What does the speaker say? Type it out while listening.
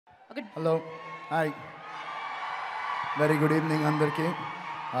Hello. Hi. Very good evening, Andarki.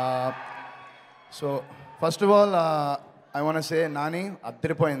 So, first of all, I want to say, Nani,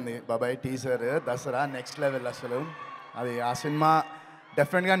 అద్దరిపోయింది బాబాయ్ teaser Dasara next level అసలు అది ఆ cinema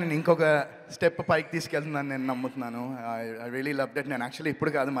డెఫినెట్గా నేను ఇంకొక స్టెప్ పైకి తీసుకెళ్తుందని నేను నమ్ముతున్నాను. I really love that. నేను యాక్చువల్లీ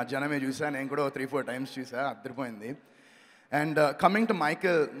ఇప్పుడు కాదు మధ్యాహ్నమే చూసాను, నేను కూడా 3-4 టైమ్స్ చూసా, అద్దరిపోయింది. And coming to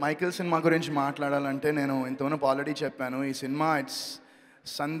Michael cinema గురించి మాట్లాడాలంటే నేను ఇంతవరకు ఆల్రెడీ చెప్పాను, ఈ cinema it's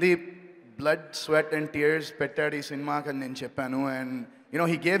Sandeep blood sweat and tears పెట్టాడు ఈ సినిమాకి అని నేను చెప్పాను. And you know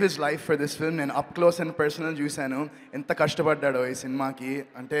he gave his life for this film. నేను అప్ క్లోజ్ అండ్ పర్సనల్ చూశాను ఎంత కష్టపడ్డాడో ఈ సినిమాకి.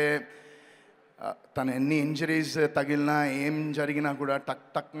 అంటే తను ఎన్ని ఇంజరీస్ తగిలినా ఏం జరిగినా కూడా టక్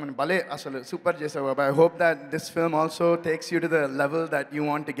టక్ అని భలే అసలు సూపర్ చేసావు బాబా. I hope that this film also takes you to the level that you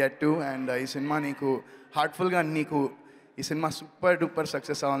want to get to. And ఈ సినిమా నీకు హార్ట్ఫుల్గా నీకు ఈ సినిమా సూపర్ డూపర్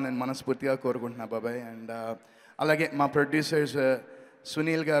సక్సెస్ అవ్వాలని నేను మనస్ఫూర్తిగా కోరుకుంటున్నా బాబాయ్. అండ్ అలాగే మా ప్రొడ్యూసర్స్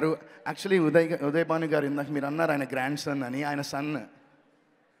సునీల్ గారు, యాక్చువల్లీ ఉదయ్ భాను గారు ఇందాక మీరు అన్నారు ఆయన గ్రాండ్ సన్ అని, ఆయన sun.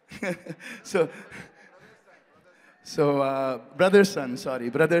 So brother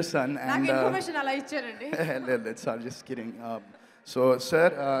sun. And లేదు sorry, just kidding. So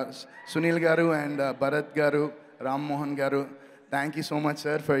sir Sunil గారు అండ్ భరత్ గారు, రామ్మోహన్ గారు, thank you so much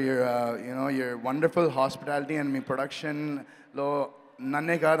sir for your wonderful hospitality. And మీ ప్రొడక్షన్లో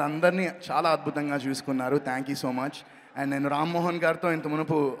నన్నే కాదు అందరినీ చాలా అద్భుతంగా చూసుకున్నారు. Thank you so much. And నేను రామ్మోహన్ గారితో ఇంత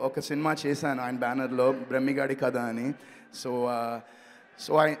మునుపు ఒక సినిమా చేశాను ఆయన బ్యానర్లో, బ్రహ్మిగాడి కథ అని. సో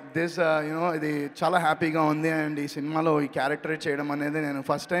ఇది చాలా హ్యాపీగా ఉంది. అండ్ ఈ సినిమాలో ఈ క్యారెక్టర్ చేయడం అనేది నేను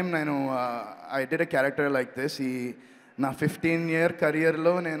first time I did a character like this. నా 15-year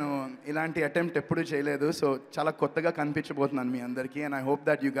కెరియర్లో నేను ఇలాంటి అటెంప్ట్ ఎప్పుడూ చేయలేదు. సో చాలా కొత్తగా కనిపించబోతున్నాను మీ అందరికీ. And I hope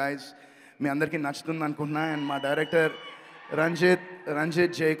that you guys మీ అందరికీ నచ్చుతుంది అనుకుంటున్నా. అండ్ మా డైరెక్టర్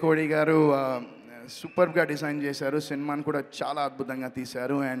రంజిత్ జయకోడి గారు సూపర్గా డిజైన్ చేశారు, సినిమాని కూడా చాలా అద్భుతంగా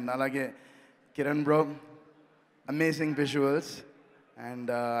తీశారు. అండ్ అలాగే Kiran bro, amazing visuals. And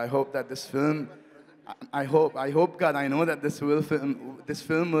I hope that this film, God, I know that this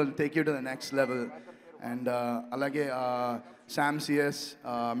film will take you to the next level. And alage Sam CS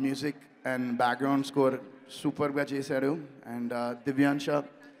music and background score superga chesaru. And Divyansha,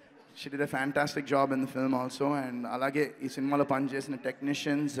 she did a fantastic job in the film also. And alage ee cinema lo pan chesina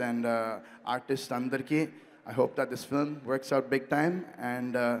technicians and artists andarki, I hope that this film works out big time.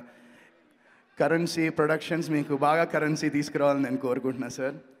 And currency productions మీకు బాగా currency తీసుకురావాలని నేను కోరుకుంటున్నా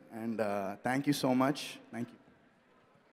sir. And thank you so much. Thank you.